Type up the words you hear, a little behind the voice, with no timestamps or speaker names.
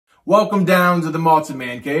Welcome down to the Malted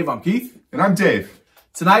Man Cave. I'm Keith. And I'm Dave.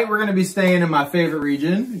 Tonight we're going to be staying in my favorite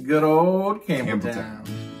region, good old Campbelltown.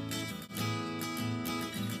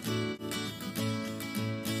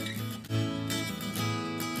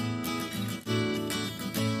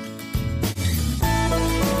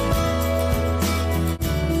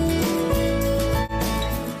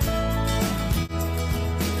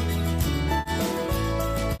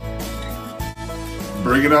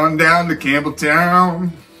 Bring it on down to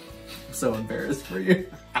Campbelltown. So embarrassed for you.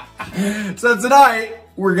 So tonight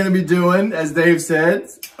we're going to be doing, as Dave said,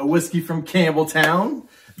 a whiskey from Campbelltown.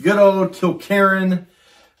 Good old Kilkerran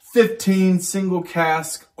 15 single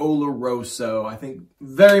cask Oloroso. I think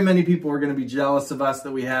very many people are going to be jealous of us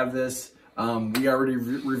that we have this. We already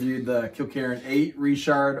reviewed the Kilkerran 8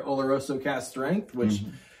 Re-Charred Oloroso cask strength, which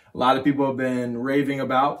a lot of people have been raving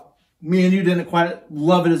about. Me and you didn't quite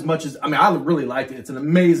love it as much as, I really liked it. It's an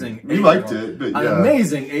amazing 8-year-old. You liked it, but yeah. An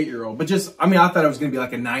amazing 8-year-old. But just, I thought it was going to be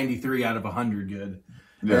like a 93 out of 100 good.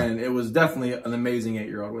 Yeah. And it was definitely an amazing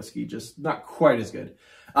 8-year-old whiskey, just not quite as good.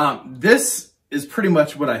 This is pretty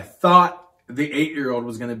much what I thought the 8-year-old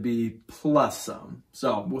was going to be plus some.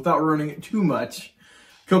 So without ruining it too much,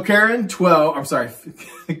 Kilkerran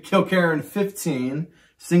 15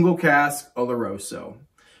 single cask Oloroso.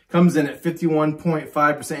 Comes in at 51.5%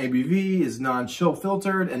 ABV, is non-chill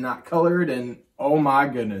filtered and not colored, and oh my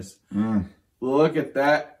goodness. Look at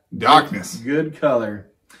that. Darkness. Good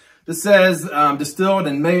color. This says distilled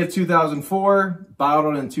in May of 2004,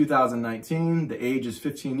 bottled in 2019. The age is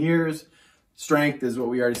 15 years. Strength is what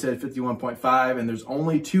we already said, 51.5, and there's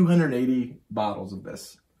only 280 bottles of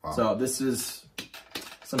this. Wow. So this is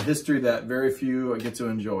some history that very few get to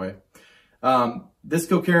enjoy. This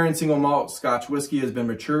Kilkerran single malt Scotch whiskey has been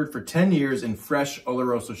matured for 10 years in fresh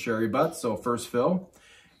Oloroso sherry butts, so first fill,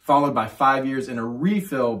 followed by 5 years in a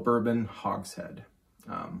refill bourbon hogshead.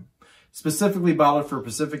 Specifically bottled for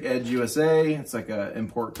Pacific Edge USA. It's like an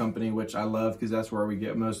import company, which I love because that's where we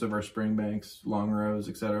get most of our Springbanks, Long Rows,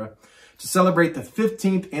 etc. To celebrate the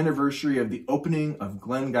 15th anniversary of the opening of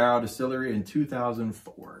Glengyle Distillery in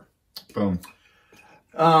 2004. Boom.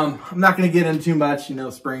 I'm not going to get into too much,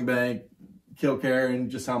 Springbank, Kilkerran,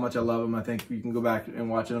 just how much I love them. I think you can go back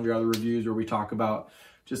and watch any of your other reviews where we talk about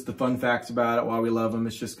just the fun facts about it, why we love them.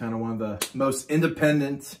 It's just kind of one of the most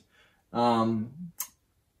independent,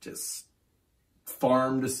 just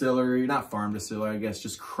farm distillery, not farm distillery, I guess,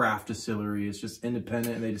 just craft distillery. It's just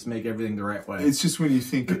independent and they just make everything the right way. It's just when you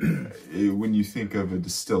think of a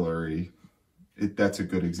distillery, that's a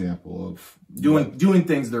good example of doing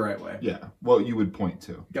things the right way. Yeah, what you would point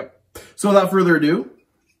to. Yep. So without further ado,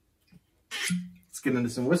 let's get into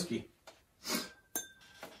some whiskey.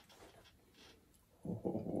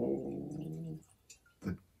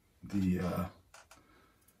 The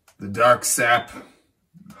dark sap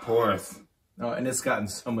poureth. Oh, and it's gotten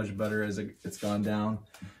so much better as it's gone down.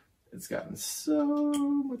 It's gotten so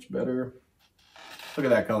much better. Look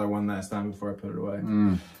at that color one last time before I put it away.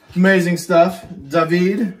 Amazing stuff.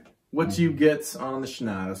 David, what do you get on the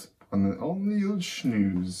schnoz? On the old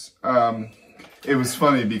schnoz. It was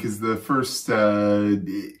funny because the first,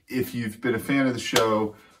 if you've been a fan of the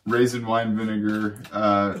show, raisin wine vinegar.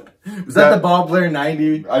 Was that the Bob Blair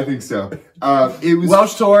 90? I think so. It was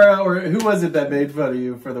Welsh Torah, or who was it that made fun of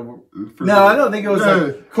you for the? I don't think it was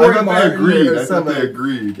Corey Martin. I thought they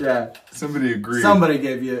agreed. Yeah, somebody agreed. Somebody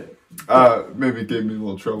gave you. Maybe gave me a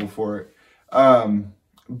little trouble for it.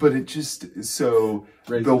 But it just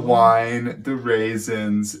the wine, the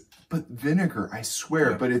raisins. But vinegar, I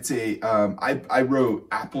swear, but it's I wrote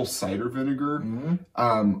apple cider vinegar.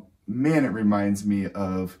 Man, it reminds me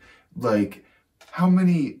of, like, how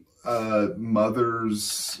many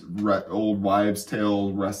mothers' old wives'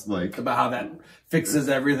 tale about how that fixes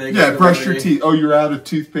everything. Yeah, brush your teeth. Oh, you're out of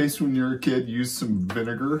toothpaste when you're a kid. Use some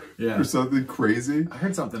vinegar or something crazy. I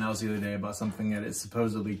heard something else the other day about something that it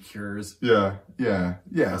supposedly cures. Yeah.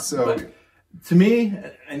 So... But to me,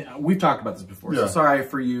 and we've talked about this before, so sorry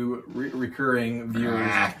for you recurring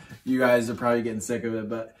viewers. You guys are probably getting sick of it,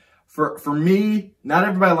 but for me, not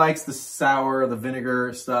everybody likes the sour, the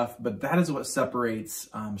vinegar stuff, but that is what separates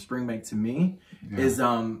Springbank to me. Is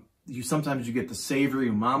sometimes you get the savory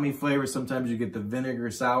umami flavor, sometimes you get the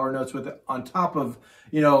vinegar sour notes with it on top of,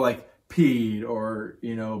 like peat or,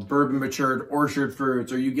 bourbon matured orchard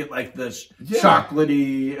fruits, or you get like the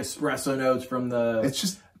chocolatey espresso notes from the... It's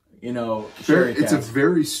just... sherry it's a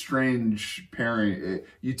very strange pairing.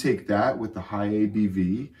 You take that with the high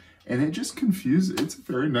ABV, and it just confuses. It's a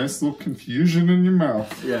very nice little confusion in your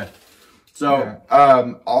mouth. Yeah. So,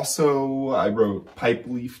 also, I wrote pipe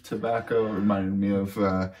leaf tobacco. It reminded me of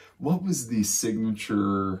what was the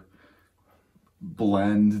signature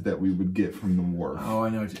blend that we would get from the wharf. Oh, I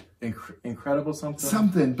know. Incredible something?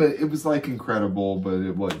 Something, but it was like incredible, but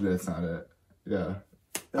it was, that's not it. Yeah.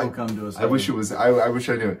 It'll come to us. I wish it was, I wish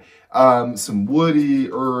I knew it. Some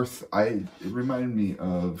woody earth. It reminded me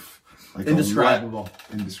of like indescribable.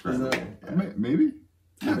 Indescribable. Yeah. Maybe?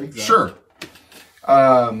 I think so. Sure.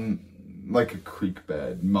 Like a creek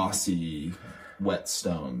bed, mossy, wet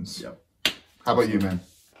stones. Yep. How about you, man?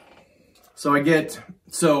 So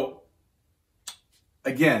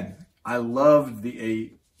again, I loved the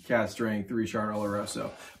 8 cask strength, the Re-Charred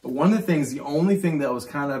Oloroso. But one of the things, the only thing that was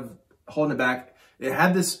kind of holding it back, it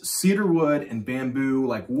had this cedar wood and bamboo,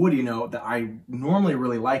 like woody note that I normally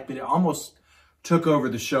really like, but it almost took over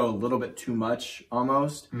the show a little bit too much,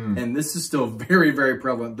 almost. And this is still very, very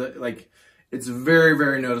prevalent. It's very,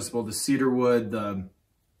 very noticeable. The cedar wood, the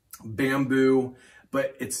bamboo,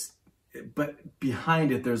 but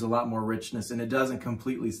behind it, there's a lot more richness, and it doesn't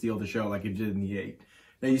completely steal the show like it did in the 8.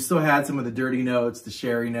 Now, you still had some of the dirty notes, the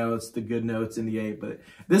sherry notes, the good notes in the 8, but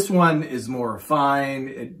this one is more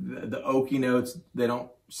refined. The oaky notes, they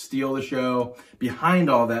don't steal the show. Behind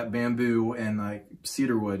all that bamboo and like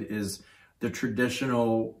cedar wood is the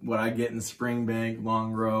traditional, what I get in Springbank,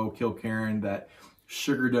 Long Row, Kilkerran, that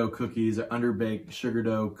sugar dough cookies or underbaked sugar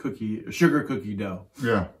cookie dough.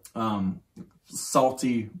 Yeah.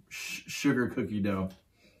 Salty sugar cookie dough.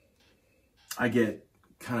 I get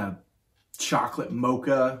kind of chocolate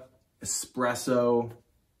mocha, espresso,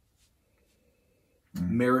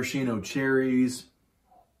 maraschino cherries.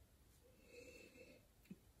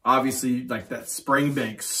 Obviously, like that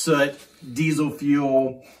Springbank soot, diesel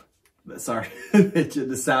fuel. Sorry,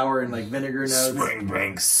 the sour and like vinegar notes.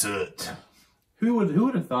 Springbank soot. Who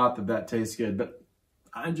would have thought that tastes good? But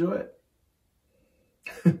I enjoy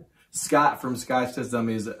it. Scott from Scotch Test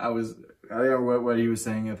Dummies, I don't know what he was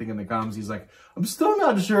saying. I think in the comments, he's like, I'm still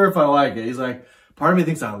not sure if I like it. He's like, part of me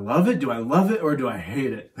thinks I love it. Do I love it or do I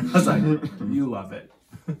hate it? I was like, you love it.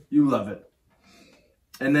 You love it.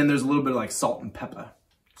 And then there's a little bit of like salt and pepper.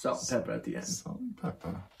 Salt and pepper at the end. Salt and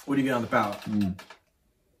pepper. What do you get on the palate?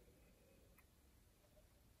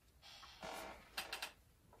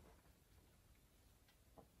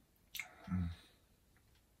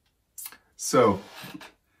 So,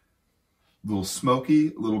 a little smoky,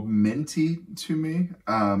 a little minty to me.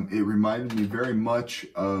 It reminded me very much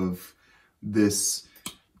of this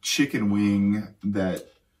chicken wing that...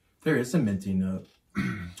 There is a minty note.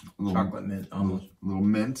 Chocolate mint, almost. A little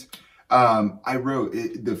mint. I wrote,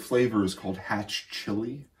 the flavor is called Hatch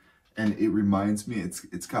Chili, and it reminds me,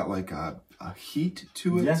 it's got like a heat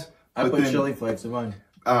to it. Yeah, I put chili flakes in mine.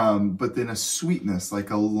 But then a sweetness, like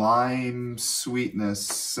a lime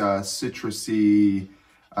sweetness, citrusy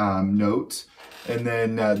note. And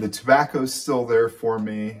then the tobacco's still there for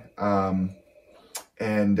me. And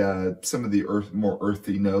some of the more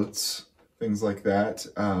earthy notes, things like that.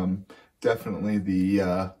 Definitely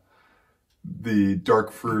the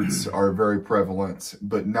dark fruits are very prevalent,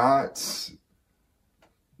 but not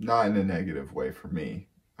in a negative way for me.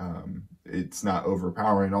 It's not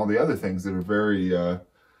overpowering all the other things that are very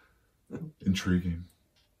intriguing.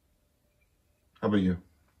 How about you?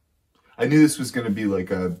 I knew this was going to be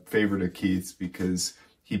like a favorite of Keith's because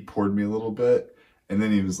he poured me a little bit and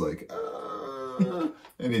then he was like,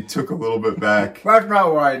 and he took a little bit back. That's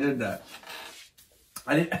not why I did that.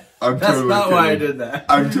 That's not why I did that.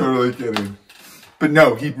 I'm totally kidding. But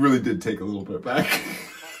no, he really did take a little bit back.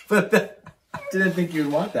 But I didn't think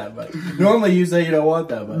you'd want that much. Normally you say you don't want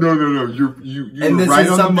that much. No. You were right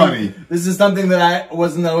on the money. This is something that I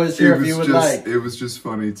wasn't always sure if you would like. It was just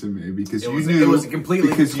funny to me because you knew it was a completely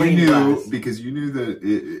clean glass. Because you knew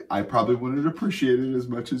that I probably wouldn't appreciate it as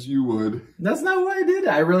much as you would. That's not why I did it.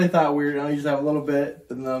 I really thought you just have a little bit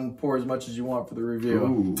and then pour as much as you want for the review.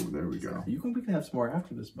 Ooh, there we go. We can have some more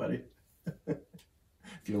after this, buddy.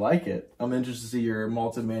 If you like it. I'm interested to see your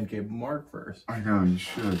malted man cave mark first. I know, you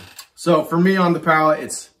should. So for me on the palate,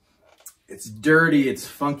 it's dirty, it's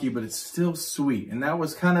funky, but it's still sweet. And that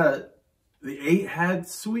was kind of, the 8 had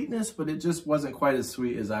sweetness, but it just wasn't quite as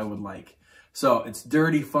sweet as I would like. So it's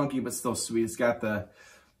dirty, funky, but still sweet. It's got the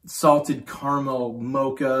salted caramel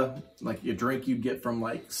mocha, like a drink you'd get from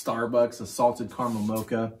like Starbucks, a salted caramel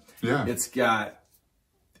mocha. Yeah. It's got,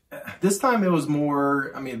 this time it was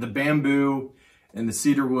more, the bamboo and the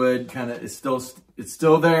cedar wood kind of is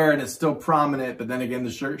still there and it's still prominent, but then again,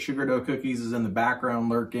 the sugar dough cookies is in the background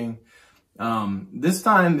lurking. This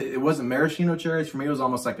time it wasn't maraschino cherries. For me, it was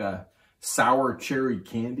almost like a sour cherry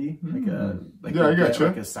candy, like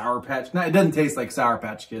a Sour Patch. No, it doesn't taste like Sour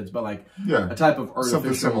Patch Kids, but like a type of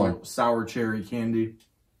artificial sour cherry candy.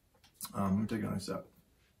 I'm taking a sip.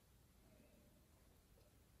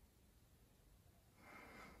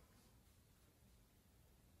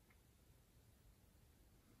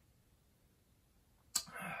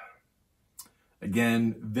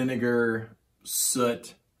 Again, vinegar,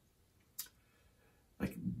 soot,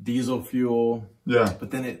 like diesel fuel. Yeah.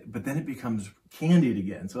 But then it becomes candied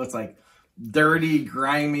again. So it's like dirty,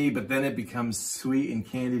 grimy, but then it becomes sweet and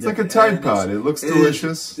candied. It's like a Tide Pod. It looks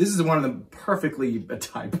delicious. This is one of the perfectly a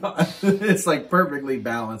Tide Pod. It's like perfectly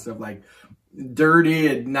balanced of like dirty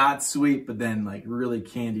and not sweet, but then like really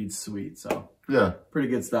candied sweet. So yeah, pretty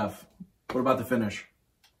good stuff. What about the finish?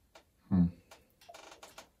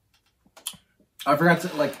 I forgot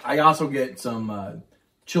to, like, I also get some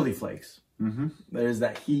chili flakes. There's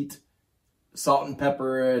that heat, salt and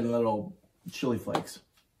pepper, and little chili flakes.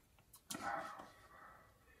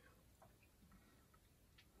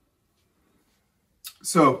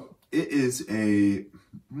 So it is a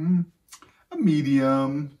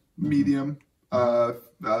medium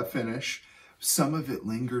finish. Some of it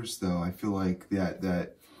lingers, though. I feel like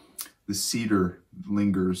that the cedar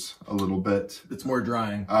lingers a little bit. It's more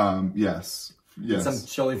drying. Yes. Yes. Some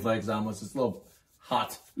chili flakes almost. It's a little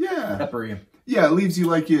hot. Yeah. Peppery. Yeah, it leaves you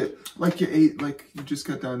like you ate, like you just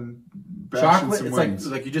got done bashing chocolate. some It's wings.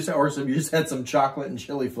 like you just had some chocolate and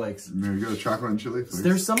chili flakes. There you go, chocolate and chili flakes.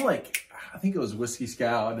 There's some like, I think it was Whiskey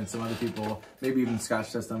Scout and some other people, maybe even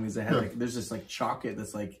Scotch Test Dummies. They had like, there's this like chocolate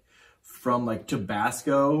that's like from like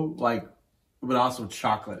Tabasco, like, but also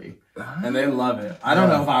chocolatey, and they love it. I don't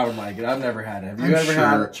know if I would like it. I've never had it. Have you ever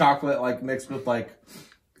had chocolate like mixed with like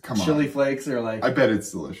chili flakes or like? I bet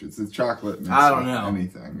it's delicious. It's chocolate mixed I don't with know.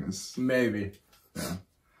 anything is Maybe. Yeah,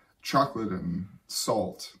 chocolate and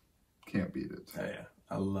salt can't beat it. Oh, yeah,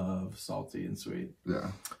 I love salty and sweet.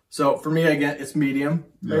 Yeah. So for me, again, it's medium.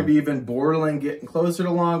 Maybe even borderline, getting closer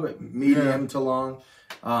to long, but medium to long.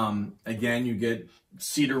 Again, you get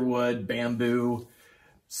cedarwood, bamboo,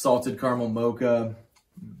 salted caramel mocha.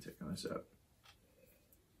 Let me take this up.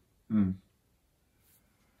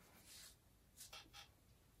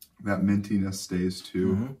 That mintiness stays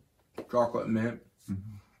too. Chocolate mint.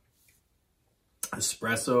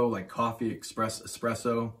 Espresso, like coffee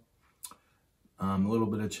espresso. A little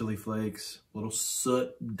bit of chili flakes, a little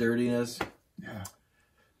soot, dirtiness. Yeah.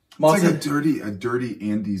 It's like a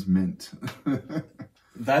dirty Andes mint.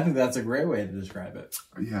 I think that's a great way to describe it.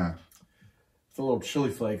 Yeah. It's a little chili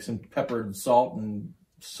flakes and pepper and salt and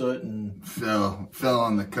soot and fell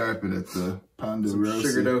on the carpet at the Ponderosa.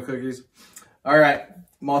 Sugar dough cookies. All right,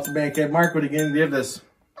 malted pancake. Mark, what are you going to give this?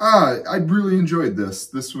 I really enjoyed this.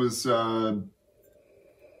 This was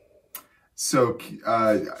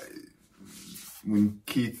when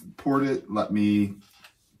Keith poured it, let me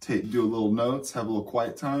do a little notes, have a little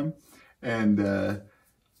quiet time, and I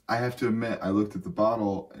have to admit, I looked at the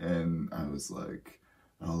bottle and I was like,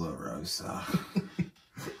 Oloroso.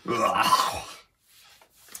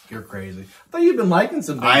 You're crazy. I thought you've been liking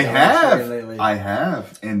some things I have lately. I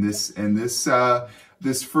have, and this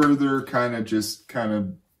further kind of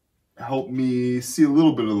helped me see a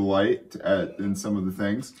little bit of the light in some of the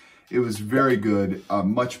things. It was very good,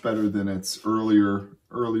 much better than its earlier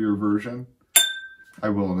version. I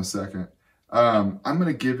will in a second. I'm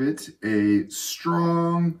gonna give it a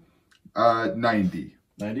strong 90.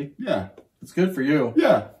 90? Yeah, it's good for you.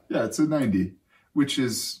 Yeah, it's a 90, which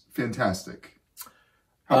is fantastic.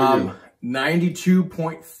 How about you?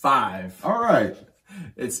 92.5. All right.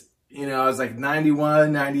 It's, it's like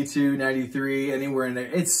 91, 92, 93, anywhere in there.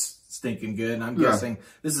 It's stinking good. And I'm guessing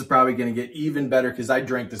this is probably going to get even better because I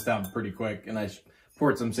drank this down pretty quick and I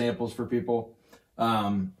poured some samples for people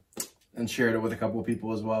and shared it with a couple of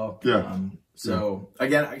people as well. Yeah.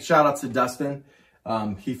 Again, shout out to Dustin.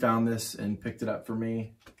 He found this and picked it up for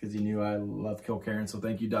me because he knew I love Kilkerran. So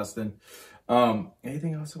thank you, Dustin.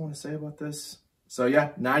 Anything else I want to say about this? So yeah,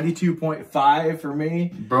 92.5 for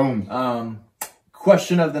me. Boom.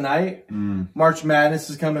 Question of the night. March Madness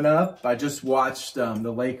is coming up. I just watched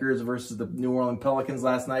the Lakers versus the New Orleans Pelicans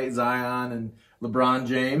last night, Zion and LeBron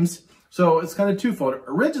James. So it's kind of twofold.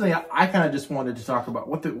 Originally, I kind of just wanted to talk about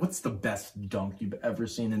what's the best dunk you've ever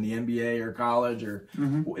seen in the NBA or college or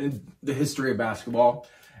in the history of basketball.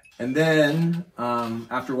 And then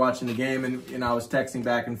after watching the game, and I was texting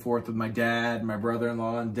back and forth with my dad, my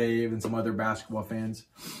brother-in-law, and Dave, and some other basketball fans.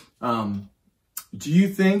 Do you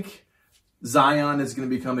think Zion is going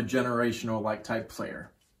to become a generational type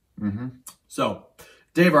player? So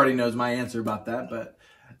Dave already knows my answer about that, but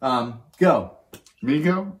go. Me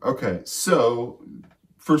go? Okay, so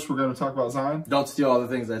first we're going to talk about Zion. Don't steal all the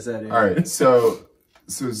things I said here. All right, so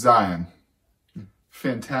Zion,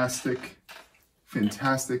 fantastic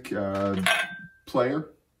player.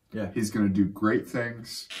 Yeah, he's going to do great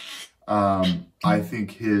things. I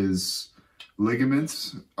think his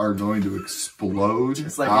ligaments are going to explode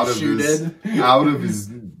out of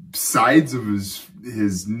his sides of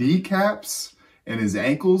his kneecaps and his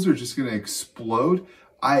ankles are just going to explode.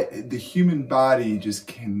 The human body just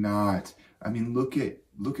cannot. I mean, look at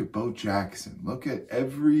Bo Jackson. Look at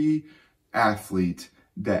every athlete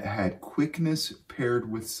that had quickness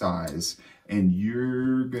paired with size, and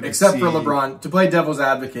you're gonna except for LeBron. To play devil's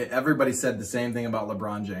advocate, everybody said the same thing about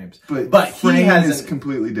LeBron James, but he is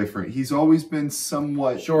completely different. He's always been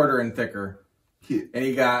somewhat shorter and thicker, and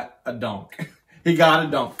he got a dunk. He got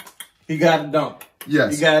a dunk. He got a dunk.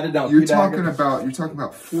 Yes, he got a dunk. You're talking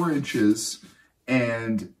about 4 inches,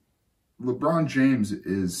 and LeBron James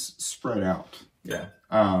is spread out. Yeah.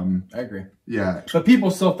 I agree. Yeah. But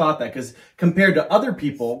people still thought that because compared to other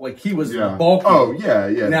people, like he was bulky. Oh, yeah,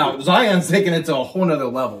 yeah. Now, Zion's taking it to a whole nother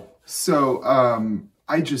level. So,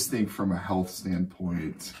 I just think from a health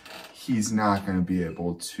standpoint, he's not going to be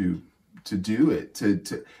able to do it.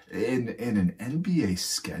 In an NBA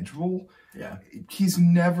schedule, yeah, he's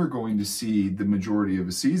never going to see the majority of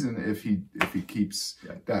a season if he keeps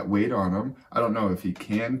that weight on him. I don't know if he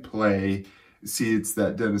can play. See, it's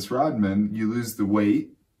that Dennis Rodman. You lose the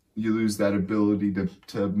weight, you lose that ability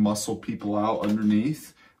to muscle people out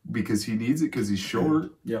underneath because he needs it because he's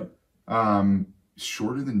short. Yep.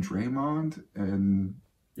 Shorter than Draymond, and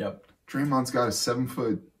Draymond's got a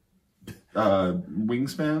 7-foot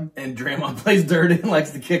wingspan. And Draymond plays dirty and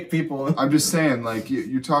likes to kick people. I'm just saying, like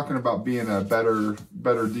you're talking about being a better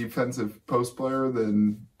defensive post player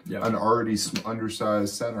than an already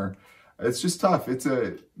undersized center. It's just tough.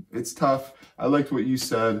 It's tough. I liked what you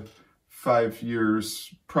said. 5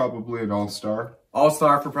 years, probably an all-star.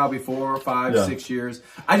 All-star for probably 4 or 5, 6 years.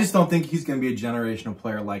 I just don't think he's going to be a generational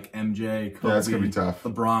player like MJ, Kobe, it's going to be tough.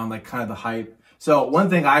 LeBron, like kind of the hype. So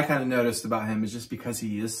one thing I kind of noticed about him is just because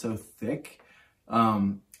he is so thick,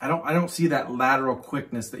 I don't see that lateral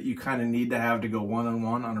quickness that you kind of need to have to go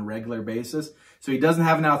one-on-one on a regular basis. So he doesn't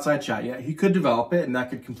have an outside shot yet. He could develop it, and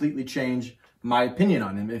that could completely change my opinion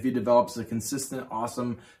on him if he develops a consistent,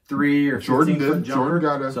 awesome 3 or 15-foot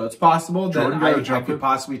jumper. So it's possible that I could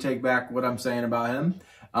possibly take back what I'm saying about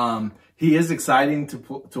him. He is exciting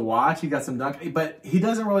to watch. He got some dunk, but he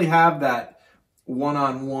doesn't really have that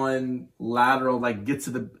one-on-one lateral, like get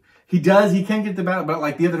to the... He can get the back, but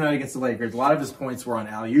like the other night against the Lakers, a lot of his points were on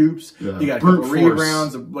alley-oops. Yeah. He got a couple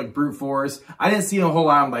rebounds, like brute force. I didn't see a whole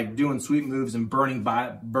lot of like doing sweep moves and burning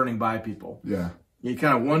by people. Yeah. He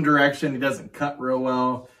kind of one direction. He doesn't cut real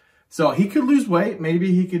well. So he could lose weight.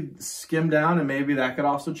 Maybe he could skim down, and maybe that could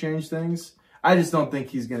also change things. I just don't think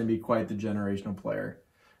he's going to be quite the generational player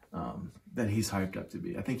that he's hyped up to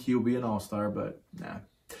be. I think he'll be an all-star, but nah.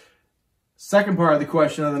 Second part of the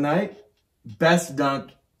question of the night, best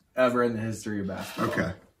dunk ever in the history of basketball.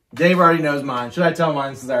 Okay. Dave already knows mine. Should I tell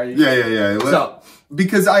mine since I already... Yeah.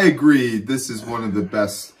 Because I agree, this is one of the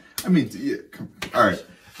best... I mean, all right.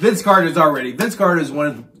 Vince Carter is one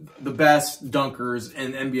of the best dunkers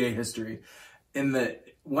in NBA history. I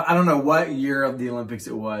don't know what year of the Olympics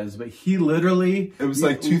it was, but he literally... It was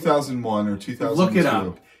like 2001 or 2002. Look it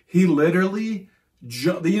up. He literally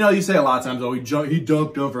jumped. You know, you say a lot of times, oh, he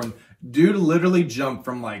dunked over him. Dude literally jumped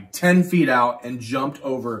from like 10 feet out and jumped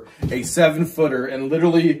over a 7-footer and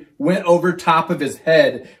literally went over top of his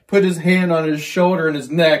head, put his hand on his shoulder and his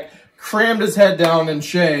neck, crammed his head down in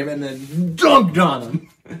shame, and then dunked on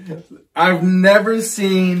him. I've never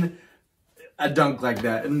seen a dunk like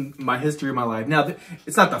that in my history of my life. Now,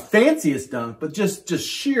 it's not the fanciest dunk, but just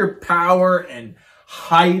sheer power and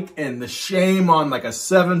height and the shame on like a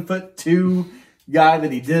 7'2" guy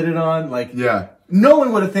that he did it on. Like, no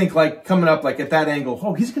one would have think like coming up like at that angle,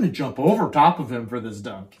 oh, he's going to jump over top of him for this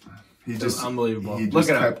dunk. He just unbelievable. He just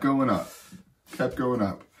kept going up. Kept going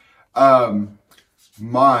up.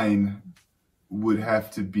 Mine would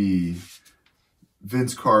have to be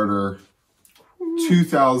Vince Carter,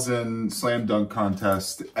 2000 slam dunk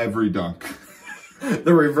contest, every dunk.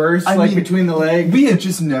 The reverse, between the legs. We had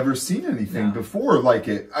just never seen anything before like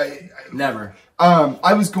it. Never.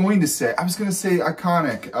 I was going to say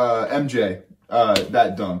iconic MJ,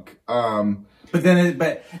 that dunk. But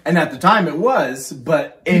at the time it was,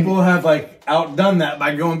 but people have like outdone that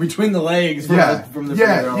by going between the legs from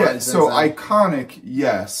the So iconic,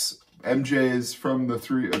 yes. MJ is from the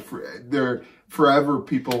three. They're forever.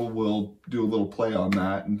 People will do a little play on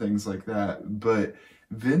that and things like that. But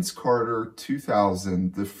Vince Carter,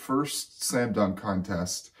 2000, the first slam dunk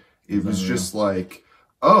contest. It was just like,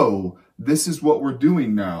 oh, this is what we're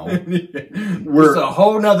doing now. It's a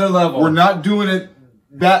whole nother level. We're not doing it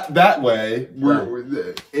that way.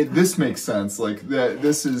 This makes sense. Like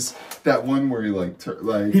this is that one where he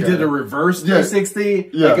he did a reverse 360.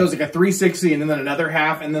 Yeah, it goes like a 360 and then another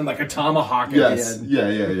half and then like a tomahawk at the end.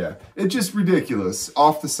 Yeah. It's just ridiculous.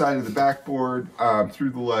 Off the side of the backboard, through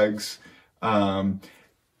the legs.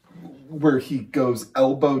 where he goes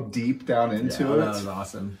elbow deep down into it. That was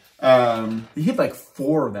awesome. He hit like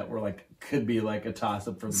 4 that were like, could be like a toss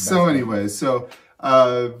up for the best. So anyway,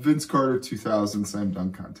 Vince Carter 2000 slam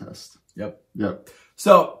dunk contest. Yep.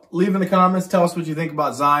 So leave in the comments. Tell us what you think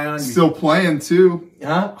about Zion. Still playing too.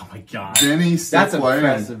 Huh? Oh my God. Vinny still playing.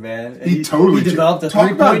 That's impressive, man. He totally developed a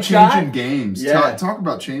talk about 3-point shot. changing games. Yeah. Talk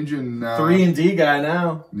about changing 3-and-D guy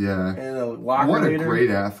now. Yeah. And a locker what leader. a great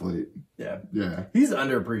athlete. Yeah. He's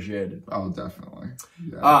underappreciated. Oh, definitely.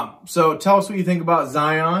 Yeah. So tell us what you think about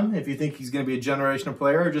Zion. If you think he's going to be a generational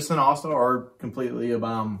player, or just an all-star, or completely a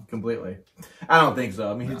bomb. Completely. I don't think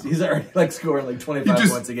so. I mean, he's already like scoring like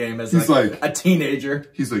 25 points a game as like a teenager.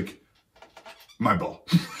 He's like, my ball.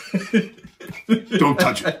 Don't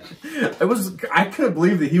touch it. I couldn't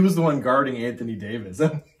believe that he was the one guarding Anthony Davis.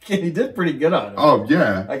 He did pretty good on it. Oh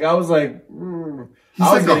yeah. Like I was like, he's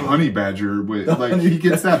like a honey badger with like he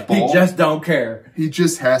gets that ball. He just don't care. He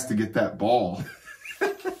just has to get that ball.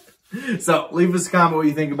 So leave us a comment what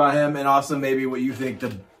you think about him, and also maybe what you think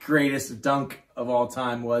the greatest dunk of all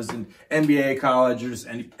time was in NBA, college, or just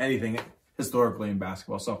anything historically in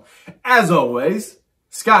basketball. So as always,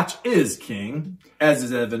 Scotch is king, as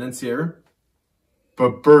is evidence here.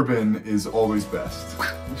 But bourbon is always best.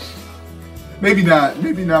 Maybe not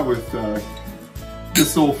with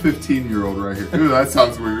this old 15-year-old right here. Ooh, that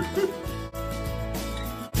sounds weird.